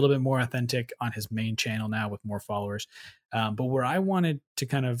seemed a little bit more authentic on his main channel now with more followers. But where I wanted to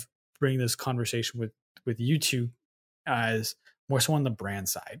kind of bring this conversation with you two as more so on the brand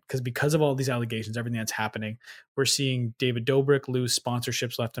side, because of all these allegations, everything that's happening, we're seeing David Dobrik lose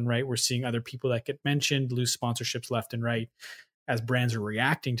sponsorships left and right. We're seeing other people that get mentioned lose sponsorships left and right as brands are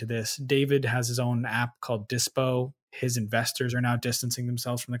reacting to this. David has his own app called Dispo. His investors are now distancing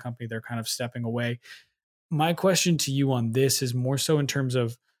themselves from the company. They're kind of stepping away. My question to you on this is more so in terms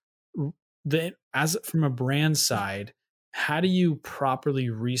of as from a brand side, how do you properly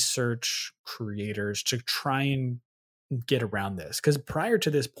research creators to try and get around this? Because prior to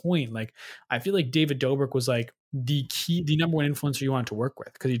this point, like, I feel like David Dobrik was like the number one influencer you wanted to work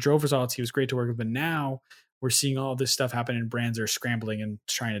with because he drove results. He was great to work with. But now we're seeing all this stuff happen, and brands are scrambling and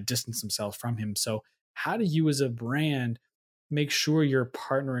trying to distance themselves from him. So how do you as a brand make sure you're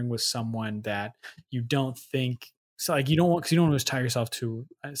partnering with someone that you don't think, so like, you don't want, because you don't want to tie yourself to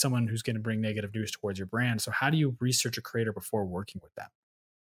someone who's going to bring negative news towards your brand. So how do you research a creator before working with them?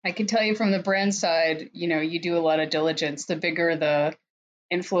 I can tell you from the brand side, you do a lot of diligence. The bigger the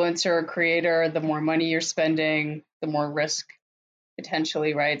influencer or creator, the more money you're spending, the more risk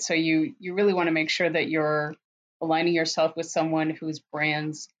potentially, right? So you really want to make sure that you're aligning yourself with someone whose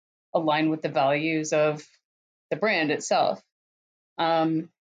brands align with the values of the brand itself.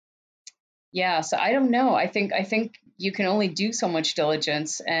 Yeah, so I don't know. I think you can only do so much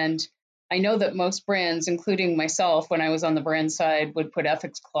diligence, and I know that most brands, including myself, when I was on the brand side, would put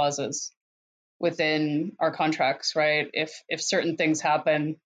ethics clauses within our contracts, right? If certain things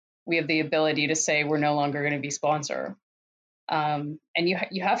happen, we have the ability to say we're no longer going to be sponsor, and you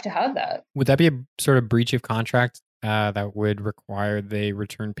have to have that. Would that be a sort of breach of contract that would require they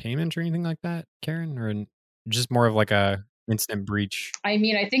return payment or anything like that, Karen? Or just more of like a instant breach? I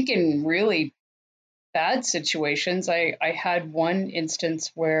mean, I think in really bad situations, I had one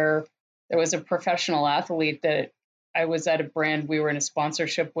instance where there was a professional athlete that I was at a brand we were in a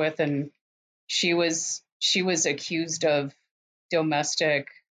sponsorship with, and she was accused of domestic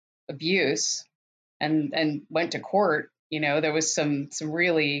abuse and went to court. There was some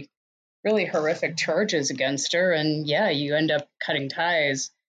really really horrific charges against her, and yeah, you end up cutting ties.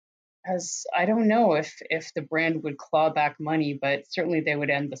 As I don't know if the brand would claw back money, but certainly they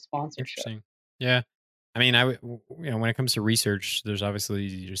would end the sponsorship. Interesting. Yeah. I mean, when it comes to research, there's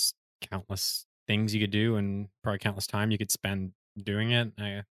obviously just countless things you could do and probably countless time you could spend doing it.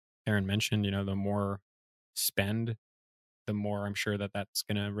 Aaron mentioned, the more spend, the more I'm sure that that's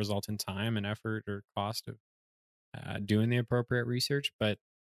going to result in time and effort or cost of doing the appropriate research. But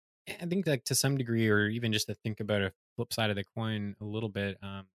I think, like, to some degree, or even just to think about a flip side of the coin a little bit,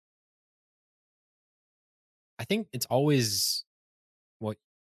 I think it's always what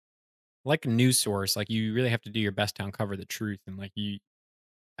like a news source, like you really have to do your best to uncover the truth. And like you,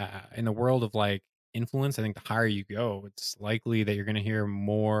 in the world of like influence, I think the higher you go, it's likely that you're going to hear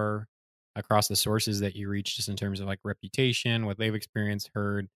more across the sources that you reach, just in terms of like reputation, what they've experienced,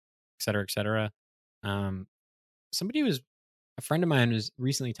 heard, et cetera, et cetera. Um, somebody was a friend of mine was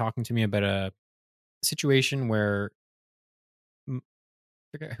recently talking to me about a situation where I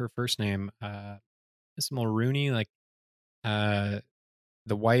forget her first name, Miss Mulrooney, like uh,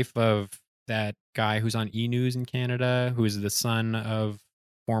 the wife of that guy who's on E News in Canada, who is the son of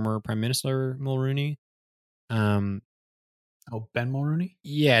former Prime Minister Mulrooney. Um, Oh, Ben Mulrooney?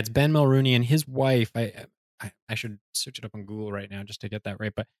 yeah, it's Ben Mulrooney and his wife. I should search it up on Google right now just to get that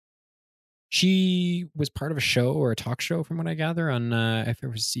right. But she was part of a show or a talk show, from what I gather, on if it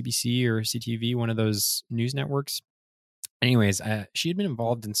was CBC or CTV, one of those news networks. Anyways, she had been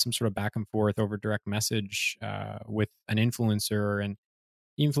involved in some sort of back and forth over direct message with an influencer, and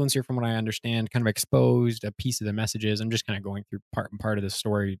the influencer, from what I understand, kind of exposed a piece of the messages. I'm just kind of going through part and part of the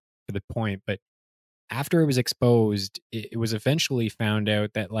story for the point, but after it was exposed, it was eventually found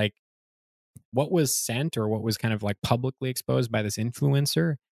out that like what was sent, or what was kind of like publicly exposed by this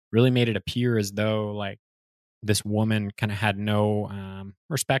influencer, really made it appear as though like this woman kind of had no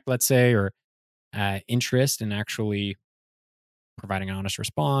respect, let's say, or interest in actually providing an honest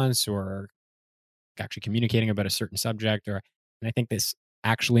response, or actually communicating about a certain subject. Or, and I think this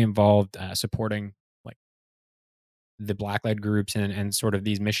actually involved supporting like the black-led groups, and sort of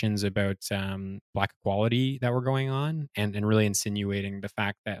these missions about black equality that were going on, and really insinuating the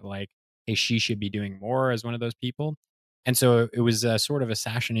fact that like, hey, she should be doing more as one of those people. And so it was a sort of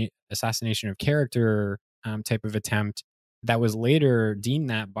assassination of character type of attempt that was later deemed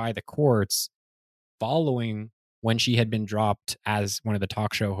that by the courts, following when she had been dropped as one of the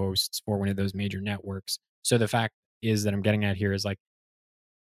talk show hosts for one of those major networks. So the fact is that I'm getting at here is like,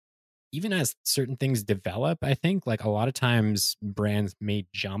 even as certain things develop, I think like a lot of times brands may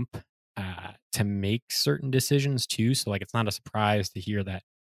jump to make certain decisions too. So like it's not a surprise to hear that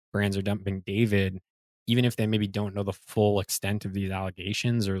brands are dumping David, even if they maybe don't know the full extent of these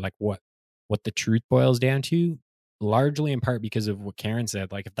allegations, or like what the truth boils down to. Largely in part because of what Karen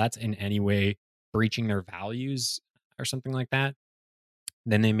said. Like if that's in any way breaching their values or something like that,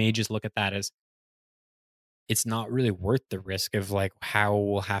 then they may just look at that as it's not really worth the risk of like how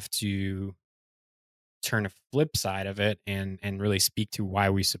we'll have to turn a flip side of it, and really speak to why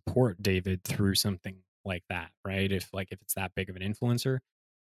we support David through something like that, right? If it's that big of an influencer.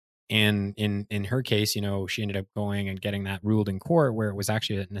 And in her case, she ended up going and getting that ruled in court, where it was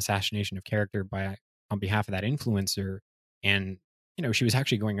actually an assassination of character by on behalf of that influencer. And she was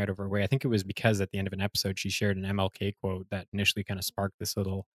actually going out of her way. I think it was because at the end of an episode she shared an MLK quote that initially kind of sparked this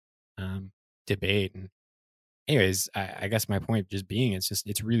little debate. And anyways, I guess my point just being,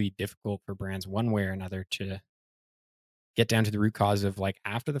 it's really difficult for brands one way or another to get down to the root cause of like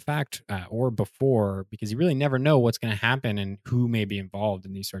after the fact or before, because you really never know what's going to happen and who may be involved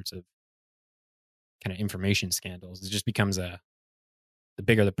in these sorts of kind of information scandals. It just becomes the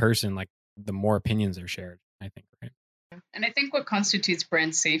bigger the person, like the more opinions are shared, I think, right? And I think what constitutes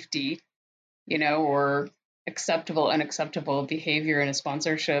brand safety, or acceptable, unacceptable behavior in a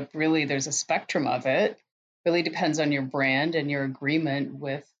sponsorship, really there's a spectrum of it. Really depends on your brand and your agreement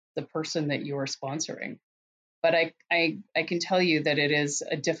with the person that you are sponsoring. But I can tell you that it is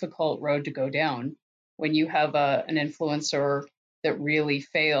a difficult road to go down when you have an influencer that really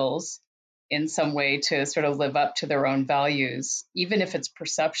fails in some way to sort of live up to their own values, even if it's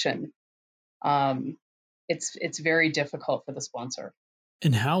perception. Um, it's very difficult for the sponsor.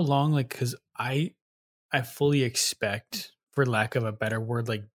 And how long, like, because I fully expect, for lack of a better word,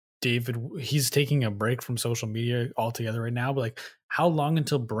 like David, he's taking a break from social media altogether right now. But like, how long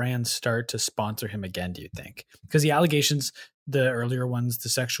until brands start to sponsor him again, do you think? Because the allegations, the earlier ones, the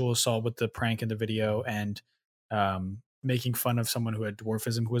sexual assault with the prank in the video, and making fun of someone who had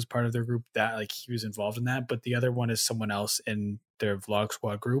dwarfism who was part of their group, that like he was involved in that. But the other one is someone else in their Vlog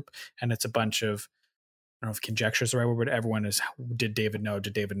Squad group, and it's a bunch of, I don't know if conjecture is the right word, but everyone is, did David know?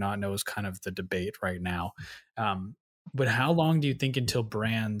 Did David not know? Is kind of the debate right now. Um, but how long do you think until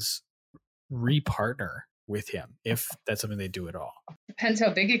brands repartner with him, if that's something they do at all? Depends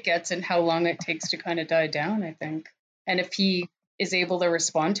how big it gets and how long it takes to kind of die down, I think. And if he is able to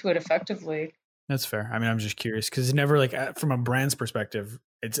respond to it effectively. That's fair. I mean, I'm just curious because it's never like, from a brand's perspective,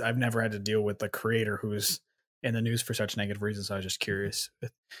 I've never had to deal with a creator who's in the news for such negative reasons. So I was just curious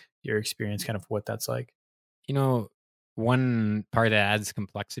with your experience, kind of what that's like. One part that adds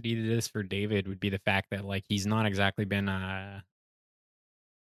complexity to this for David would be the fact that like he's not exactly been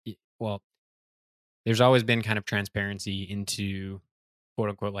well, there's always been kind of transparency into quote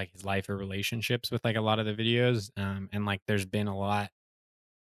unquote like his life or relationships with like a lot of the videos. And like there's been a lot.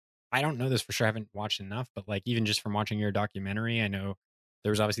 I don't know this for sure. I haven't watched enough, but like even just from watching your documentary, I know there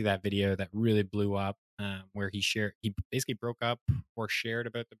was obviously that video that really blew up, where he basically broke up or shared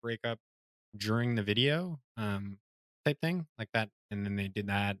about the breakup during the video, type thing like that. And then they did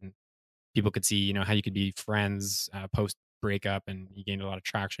that, and people could see, how you could be friends post breakup, and you gained a lot of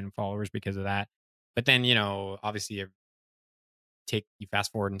traction and followers because of that. But then, obviously you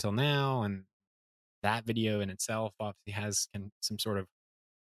fast forward until now, and that video in itself obviously has some sort of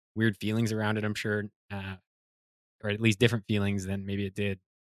weird feelings around it, I'm sure, or at least different feelings than maybe it did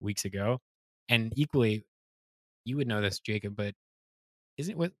weeks ago. And equally, you would know this, Jacob, but is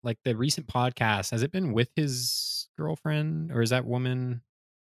it with like the recent podcast? Has it been with his girlfriend, or is that woman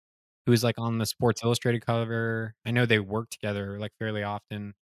who's like on the Sports Illustrated cover? I know they work together like fairly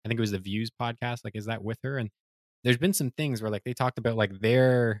often. I think it was the Views podcast. Like, is that with her? And there's been some things where like they talked about like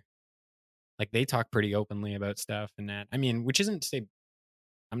they talk pretty openly about stuff and that. I mean, which isn't to say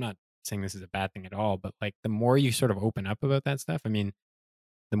I'm not saying this is a bad thing at all, but like the more you sort of open up about that stuff, I mean,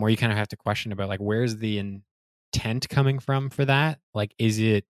 the more you kind of have to question about like where's the intent coming from for that? Like, is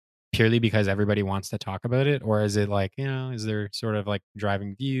it purely because everybody wants to talk about it, or is it like, is there sort of like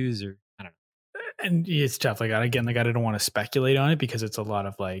driving views, or I don't know? And it's tough. Like, again, like I don't want to speculate on it because it's a lot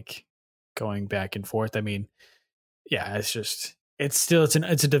of like going back and forth. I mean, yeah, it's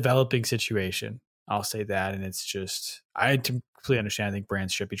a developing situation. I'll say that, and it's just I completely understand. I think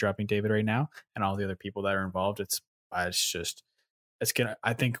brands should be dropping David right now, and all the other people that are involved. It's gonna.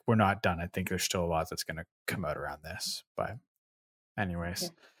 I think we're not done. I think there's still a lot that's gonna come out around this. But,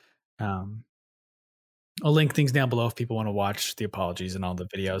 anyways, um, I'll link things down below if people want to watch the apologies and all the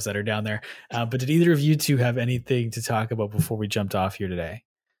videos that are down there. But did either of you two have anything to talk about before we jumped off here today?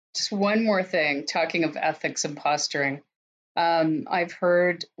 Just one more thing, talking of ethics and posturing. I've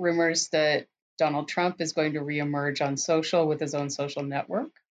heard rumors that Donald Trump is going to reemerge on social with his own social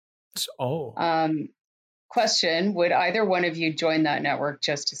network. Question, would either one of you join that network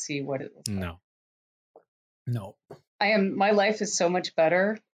just to see what it looks like? No. My life is so much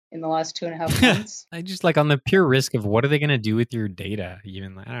better in the last 2.5 months. I just like on the pure risk of what are they going to do with your data?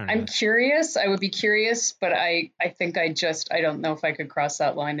 Even I don't know. I'm curious. I would be curious, but I think I don't know if I could cross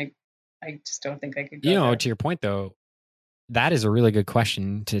that line. I just don't think I could go there. To your point though, that is a really good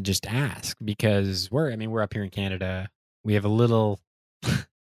question to just ask, because we're up here in Canada. We have a little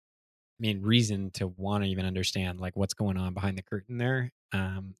reason to want to even understand like what's going on behind the curtain there.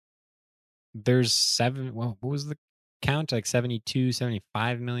 There's what was the count? Like 72,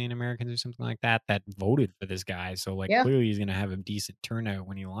 75 million Americans or something like that voted for this guy. So like clearly he's going to have a decent turnout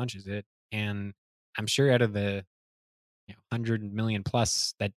when he launches it. And I'm sure out of the 100 million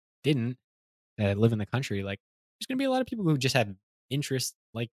plus that didn't, that live in the country, like there's going to be a lot of people who just have interest,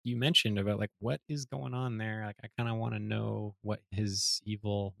 like you mentioned, about like what is going on there. Like I kind of want to know what his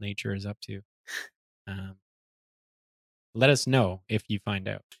evil nature is up to. Let us know if you find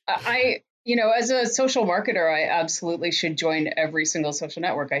out. As a social marketer, I absolutely should join every single social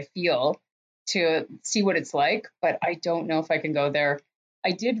network, I feel, to see what it's like, but I don't know if I can go there.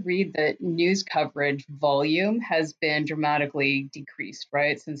 I did read that news coverage volume has been dramatically decreased,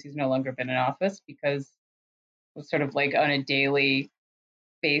 right, since he's no longer been in office, because it's sort of like on a daily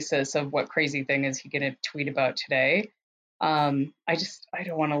basis of what crazy thing is he going to tweet about today. I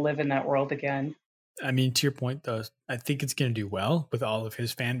don't want to live in that world again. I mean, to your point, though, I think it's going to do well with all of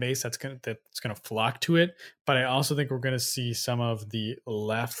his fan base. That's going to flock to it. But I also think we're going to see some of the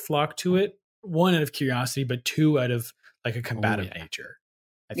left flock to it. One, out of curiosity, but two, out of like a combative nature.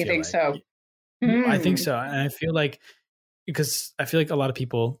 You think so? I think so, and I feel like a lot of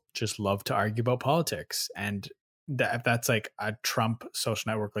people just love to argue about politics, and if that's like a Trump social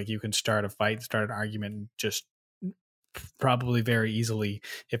network, like you can start a fight, start an argument, just probably very easily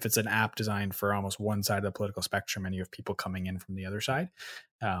if it's an app designed for almost one side of the political spectrum and you have people coming in from the other side.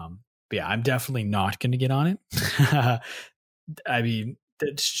 But yeah, I'm definitely not going to get on it. I mean,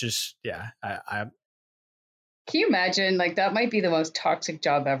 it's just, I can you imagine, like, that might be the most toxic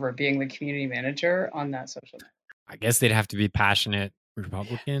job ever, being the community manager on that social network? I guess they'd have to be passionate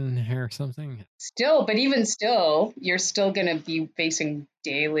Republican or something. But even still, you're still going to be facing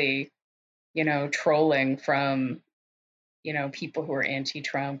daily, trolling from, people who are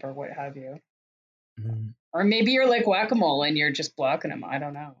anti-Trump or what have you. Mm-hmm. Or maybe you're like whack-a-mole and you're just blocking them. I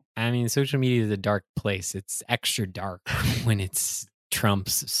don't know. I mean, social media is a dark place. It's extra dark when it's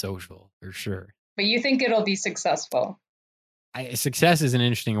Trump's social, for sure. But you think it'll be successful? Success is an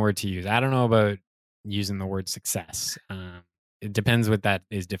interesting word to use. I don't know about using the word success. It depends what that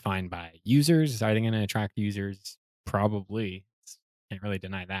is defined by. Users, are they going to attract users? Probably. Can't really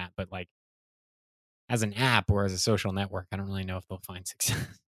deny that. But like as an app or as a social network, I don't really know if they'll find success.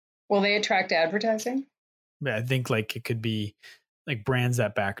 Will they attract advertising? Yeah, I think like it could be like brands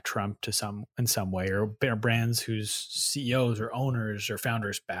that back Trump to some in some way, or brands whose CEOs or owners or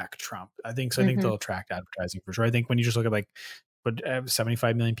founders back Trump. I think so. I think they'll attract advertising for sure. I think when you just look at like, but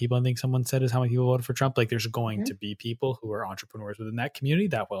 75 million people, I think someone said is how many people voted for Trump. Like, there's going to be people who are entrepreneurs within that community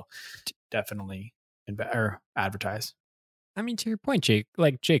that will definitely or advertise. I mean, to your point,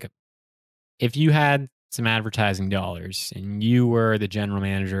 Jacob, if you had some advertising dollars and you were the general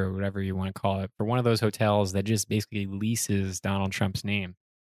manager or whatever you want to call it for one of those hotels that just basically leases Donald Trump's name,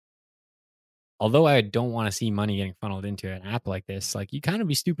 although I don't want to see money getting funneled into an app like this, like you kind of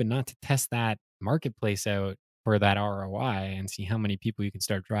be stupid not to test that marketplace out for that ROI and see how many people you can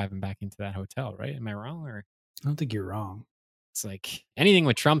start driving back into that hotel, right? Am I wrong? Or I don't think you're wrong. it's like anything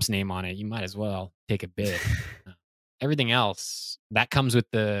with Trump's name on it, you might as well take a bid. Everything else that comes with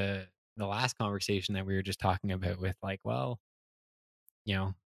the last conversation that we were just talking about with like, well, you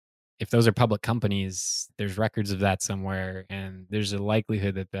know, if those are public companies, there's records of that somewhere, and there's a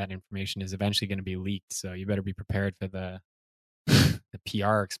likelihood that that information is eventually going to be leaked. So you better be prepared for the the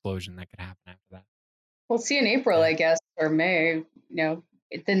PR explosion that could happen after that. We'll see in April, I guess, or May. You know,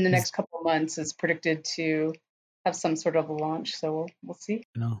 within the next couple of months, is predicted to have some sort of a launch. So we'll see.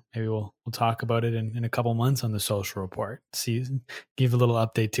 You know, maybe we'll talk about it in a couple months on the social report. See, give a little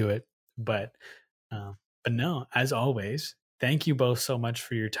update to it. But no, as always, thank you both so much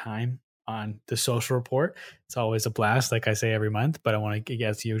for your time on the social report. It's always a blast, like I say every month. But I want to,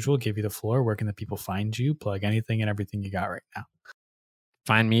 as usual, give you the floor. Where can the people find you? Plug anything and everything you got right now.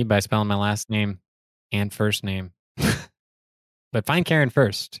 Find me by spelling my last name and first name. But find Karen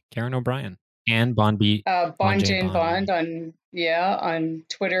first, Karen O'Brien, and Bond Jane Bond on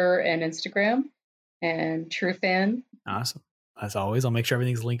Twitter and Instagram, and True Fan. Awesome. As always, I'll make sure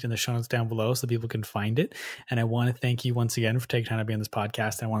everything's linked in the show notes down below so people can find it. And I want to thank you once again for taking time to be on this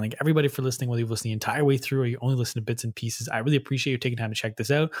podcast. And I want to thank everybody for listening, whether you've listened the entire way through or you only listen to bits and pieces. I really appreciate you taking time to check this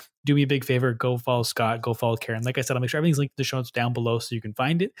out. Do me a big favor. Go follow Scott. Go follow Karen. Like I said, I'll make sure everything's linked in the show notes down below so you can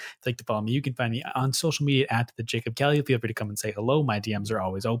find it. If you'd like to follow me, you can find me on social media at the Jacob Kelly. Feel free to come and say hello. My DMs are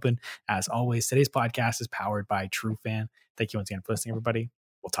always open. As always, today's podcast is powered by True Fan. Thank you once again for listening, everybody.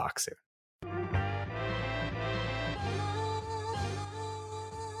 We'll talk soon.